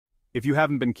If you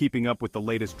haven't been keeping up with the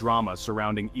latest drama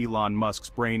surrounding Elon Musk's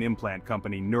brain implant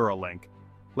company Neuralink,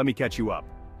 let me catch you up.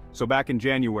 So back in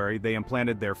January, they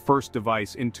implanted their first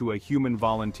device into a human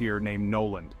volunteer named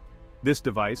Noland. This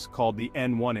device, called the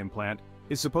N1 implant,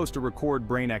 is supposed to record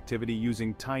brain activity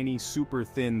using tiny, super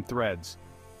thin threads.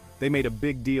 They made a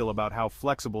big deal about how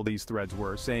flexible these threads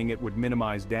were, saying it would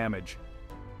minimize damage.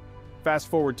 Fast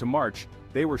forward to March,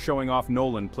 they were showing off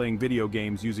Noland playing video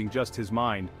games using just his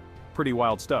mind. Pretty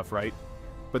wild stuff, right?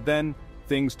 But then,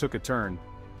 things took a turn.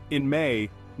 In May,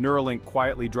 Neuralink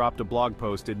quietly dropped a blog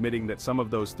post admitting that some of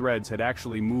those threads had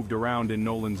actually moved around in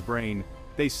Noland's brain.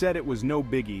 They said it was no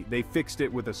biggie, they fixed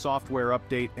it with a software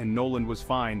update and Noland was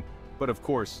fine, but of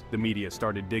course, the media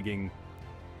started digging.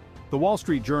 The Wall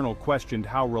Street Journal questioned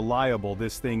how reliable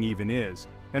this thing even is,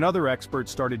 and other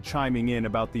experts started chiming in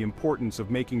about the importance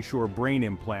of making sure brain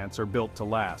implants are built to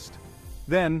last.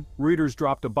 Then, Reuters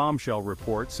dropped a bombshell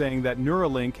report saying that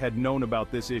Neuralink had known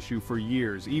about this issue for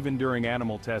years, even during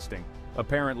animal testing.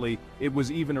 Apparently, it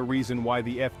was even a reason why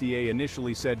the FDA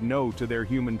initially said no to their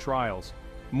human trials.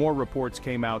 More reports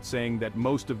came out saying that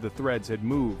most of the threads had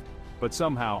moved, but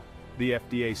somehow, the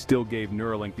FDA still gave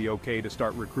Neuralink the okay to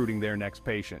start recruiting their next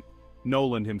patient.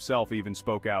 Noland himself even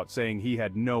spoke out, saying he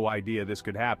had no idea this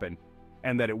could happen,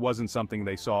 and that it wasn't something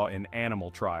they saw in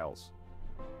animal trials.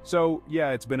 So,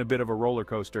 yeah, it's been a bit of a roller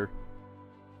coaster.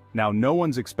 Now, no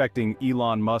one's expecting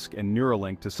Elon Musk and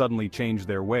Neuralink to suddenly change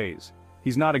their ways.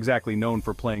 He's not exactly known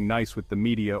for playing nice with the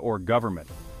media or government,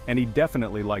 and he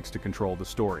definitely likes to control the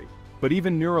story. But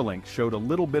even Neuralink showed a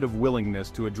little bit of willingness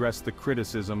to address the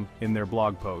criticism in their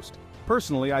blog post.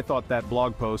 Personally, I thought that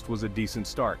blog post was a decent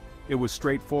start. It was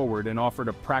straightforward and offered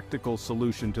a practical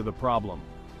solution to the problem.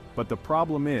 But the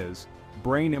problem is,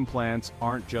 brain implants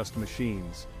aren't just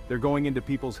machines. They're going into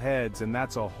people's heads, and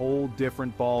that's a whole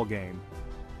different ballgame.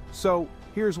 So,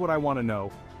 here's what I want to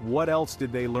know. What else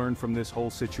did they learn from this whole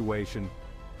situation?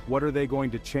 What are they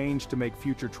going to change to make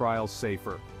future trials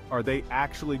safer? Are they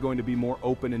actually going to be more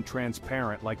open and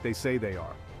transparent like they say they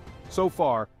are? So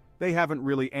far, they haven't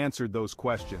really answered those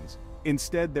questions.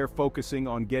 Instead, they're focusing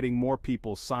on getting more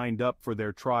people signed up for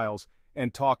their trials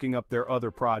and talking up their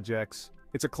other projects.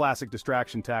 It's a classic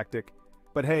distraction tactic.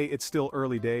 But hey, it's still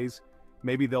early days.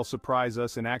 Maybe they'll surprise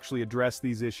us and actually address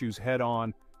these issues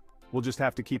head-on. We'll just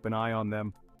have to keep an eye on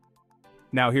them.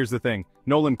 Now here's the thing,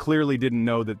 Noland clearly didn't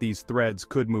know that these threads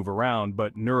could move around,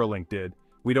 but Neuralink did.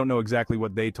 We don't know exactly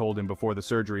what they told him before the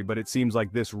surgery, but it seems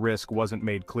like this risk wasn't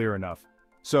made clear enough.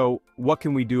 So, what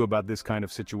can we do about this kind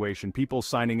of situation? People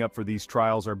signing up for these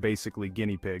trials are basically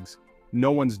guinea pigs.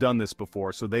 No one's done this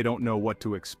before, so they don't know what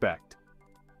to expect.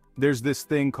 There's this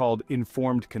thing called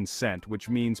informed consent, which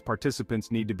means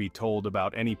participants need to be told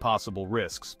about any possible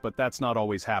risks, but that's not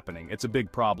always happening. It's a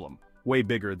big problem, way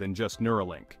bigger than just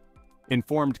Neuralink.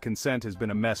 Informed consent has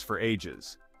been a mess for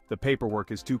ages. The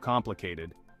paperwork is too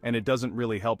complicated, and it doesn't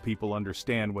really help people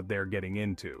understand what they're getting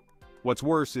into. What's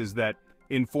worse is that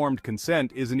informed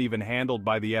consent isn't even handled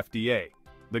by the FDA,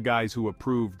 the guys who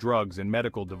approve drugs and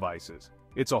medical devices.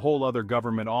 It's a whole other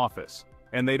government office,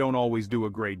 and they don't always do a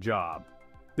great job.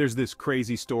 There's this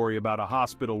crazy story about a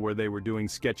hospital where they were doing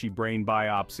sketchy brain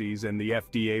biopsies and the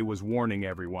FDA was warning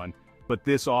everyone, but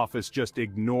this office just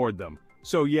ignored them.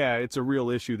 So yeah, it's a real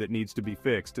issue that needs to be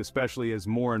fixed, especially as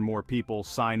more and more people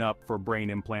sign up for brain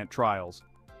implant trials.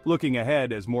 Looking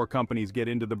ahead, as more companies get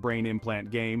into the brain implant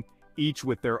game, each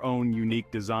with their own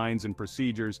unique designs and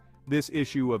procedures, this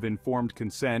issue of informed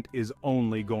consent is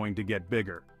only going to get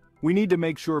bigger. We need to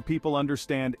make sure people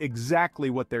understand exactly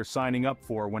what they're signing up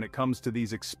for when it comes to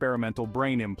these experimental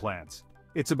brain implants.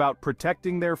 It's about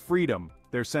protecting their freedom,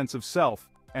 their sense of self,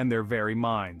 and their very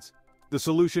minds. The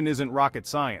solution isn't rocket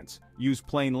science. Use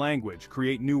plain language,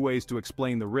 create new ways to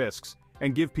explain the risks,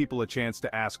 and give people a chance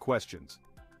to ask questions.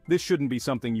 This shouldn't be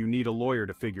something you need a lawyer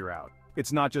to figure out.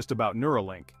 It's not just about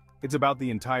Neuralink. It's about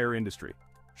the entire industry.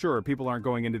 Sure, people aren't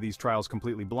going into these trials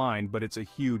completely blind, but it's a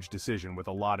huge decision with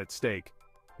a lot at stake.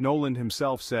 Noland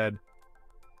himself said,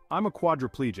 "I'm a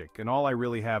quadriplegic, and all I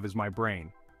really have is my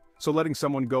brain. So letting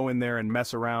someone go in there and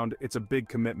mess around, it's a big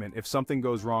commitment. If something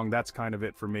goes wrong, that's kind of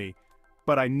it for me.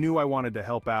 But I knew I wanted to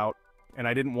help out, and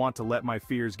I didn't want to let my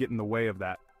fears get in the way of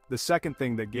that. The second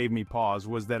thing that gave me pause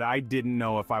was that I didn't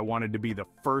know if I wanted to be the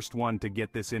first one to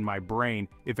get this in my brain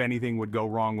if anything would go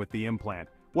wrong with the implant.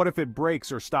 What if it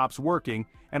breaks or stops working,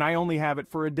 and I only have it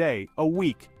for a day, a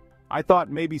week? I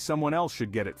thought maybe someone else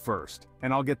should get it first,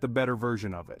 and I'll get the better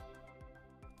version of it."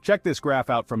 Check this graph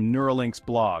out from Neuralink's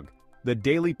blog, the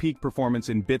daily peak performance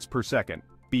in bits per second,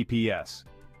 BPS.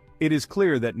 It is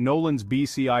clear that Noland's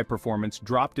BCI performance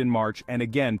dropped in March and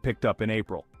again picked up in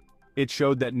April. It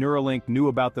showed that Neuralink knew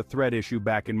about the threat issue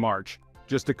back in March,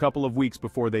 just a couple of weeks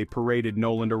before they paraded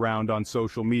Noland around on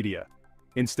social media.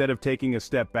 Instead of taking a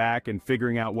step back and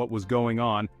figuring out what was going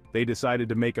on, they decided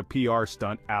to make a PR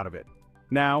stunt out of it.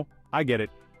 Now, I get it,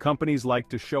 companies like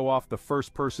to show off the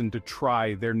first person to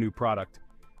try their new product.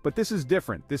 But this is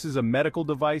different. This is a medical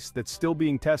device that's still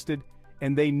being tested,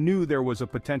 and they knew there was a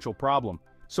potential problem.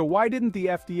 So why didn't the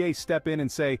FDA step in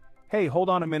and say, hey, hold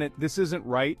on a minute, this isn't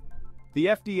right? The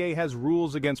FDA has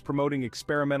rules against promoting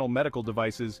experimental medical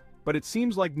devices, but it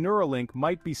seems like Neuralink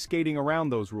might be skating around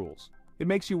those rules. It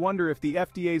makes you wonder if the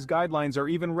FDA's guidelines are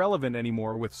even relevant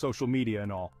anymore with social media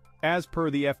and all. As per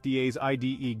the FDA's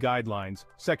IDE guidelines,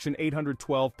 Section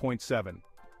 812.7,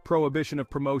 Prohibition of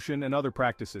Promotion and Other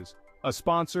Practices. A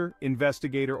sponsor,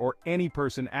 investigator, or any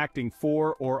person acting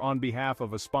for or on behalf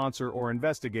of a sponsor or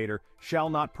investigator shall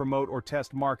not promote or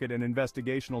test market an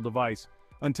investigational device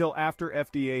until after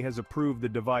FDA has approved the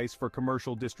device for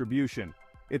commercial distribution.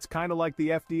 It's kinda like the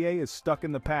FDA is stuck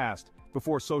in the past,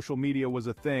 before social media was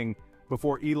a thing,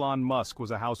 before Elon Musk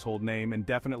was a household name, and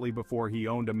definitely before he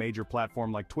owned a major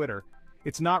platform like Twitter.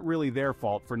 It's not really their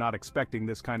fault for not expecting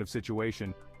this kind of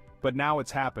situation. But now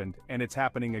it's happened, and it's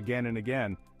happening again and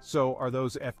again. So are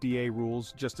those FDA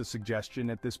rules just a suggestion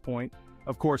at this point?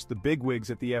 Of course, the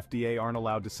bigwigs at the FDA aren't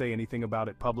allowed to say anything about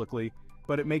it publicly,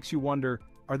 but it makes you wonder,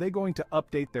 are they going to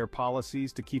update their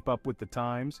policies to keep up with the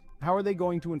times? How are they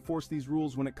going to enforce these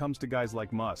rules when it comes to guys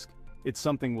like Musk? It's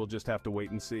something we'll just have to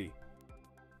wait and see.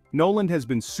 Noland has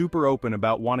been super open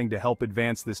about wanting to help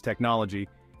advance this technology,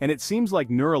 and it seems like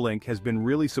Neuralink has been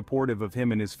really supportive of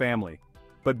him and his family.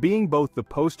 But being both the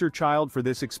poster child for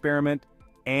this experiment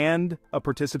and a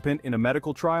participant in a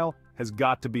medical trial has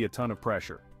got to be a ton of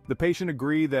pressure. The patient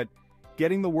agree that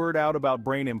getting the word out about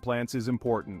brain implants is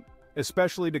important,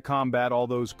 especially to combat all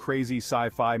those crazy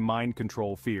sci-fi mind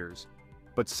control fears.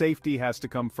 But safety has to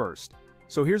come first.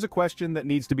 So here's a question that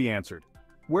needs to be answered.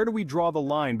 Where do we draw the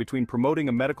line between promoting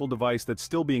a medical device that's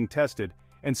still being tested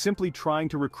and simply trying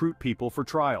to recruit people for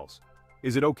trials?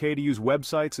 Is it okay to use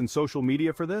websites and social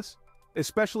media for this?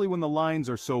 Especially when the lines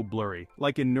are so blurry,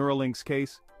 like in Neuralink's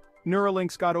case.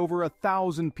 Neuralink's got over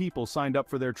 1,000 people signed up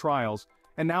for their trials,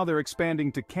 and now they're expanding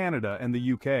to Canada and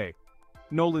the UK.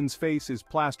 Noland's face is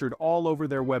plastered all over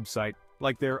their website,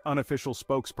 like their unofficial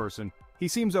spokesperson. He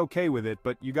seems okay with it,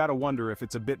 but you gotta wonder if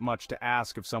it's a bit much to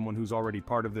ask of someone who's already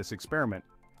part of this experiment.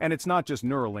 And it's not just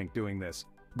Neuralink doing this.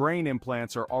 Brain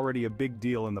implants are already a big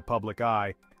deal in the public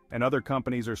eye, and other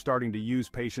companies are starting to use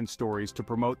patient stories to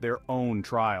promote their own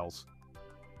trials.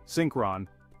 Synchron,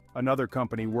 another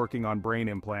company working on brain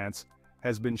implants,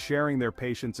 has been sharing their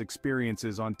patients'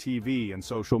 experiences on TV and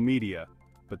social media,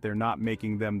 but they're not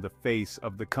making them the face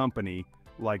of the company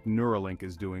like Neuralink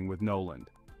is doing with Noland.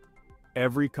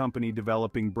 Every company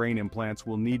developing brain implants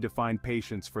will need to find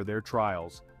patients for their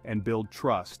trials and build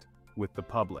trust with the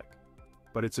public.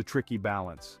 But it's a tricky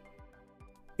balance.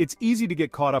 It's easy to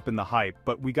get caught up in the hype,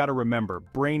 but we gotta remember,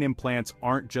 brain implants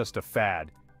aren't just a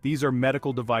fad. These are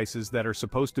medical devices that are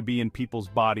supposed to be in people's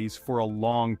bodies for a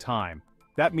long time.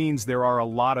 That means there are a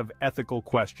lot of ethical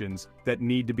questions that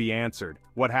need to be answered.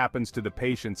 What happens to the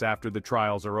patients after the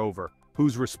trials are over?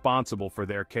 Who's responsible for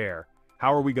their care?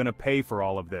 How are we going to pay for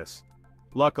all of this?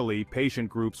 Luckily, patient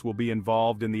groups will be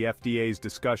involved in the FDA's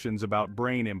discussions about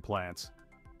brain implants.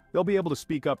 They'll be able to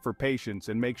speak up for patients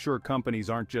and make sure companies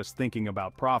aren't just thinking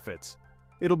about profits.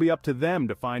 It'll be up to them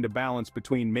to find a balance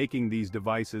between making these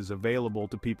devices available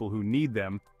to people who need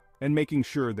them and making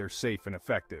sure they're safe and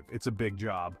effective. It's a big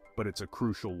job, but it's a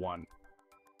crucial one.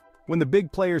 When the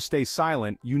big players stay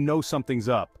silent, you know something's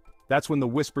up. That's when the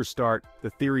whispers start, the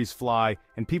theories fly,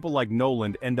 and people like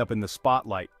Noland end up in the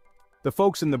spotlight. The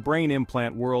folks in the brain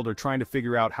implant world are trying to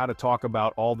figure out how to talk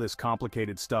about all this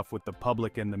complicated stuff with the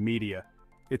public and the media.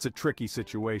 It's a tricky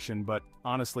situation, but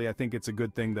honestly, I think it's a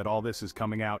good thing that all this is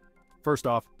coming out. First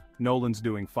off, Noland's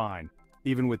doing fine.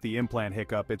 Even with the implant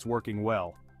hiccup, it's working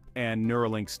well. And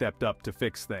Neuralink stepped up to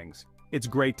fix things. It's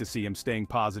great to see him staying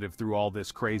positive through all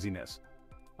this craziness.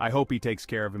 I hope he takes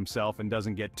care of himself and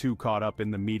doesn't get too caught up in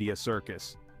the media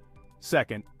circus.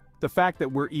 Second, the fact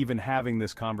that we're even having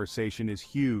this conversation is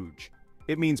huge.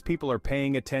 It means people are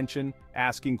paying attention,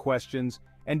 asking questions,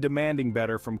 and demanding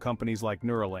better from companies like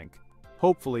Neuralink.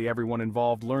 Hopefully everyone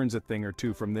involved learns a thing or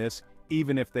two from this,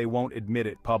 even if they won't admit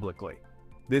it publicly.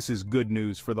 This is good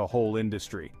news for the whole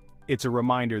industry. It's a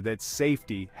reminder that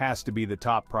safety has to be the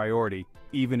top priority,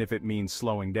 even if it means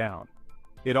slowing down.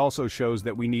 It also shows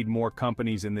that we need more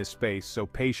companies in this space so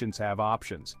patients have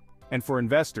options. And for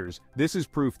investors, this is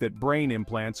proof that brain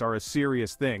implants are a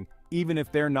serious thing, even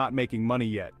if they're not making money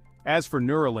yet. As for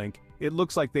Neuralink, it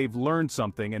looks like they've learned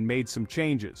something and made some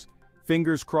changes.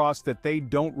 Fingers crossed that they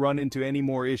don't run into any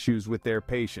more issues with their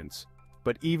patients.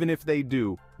 But even if they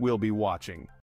do, we'll be watching.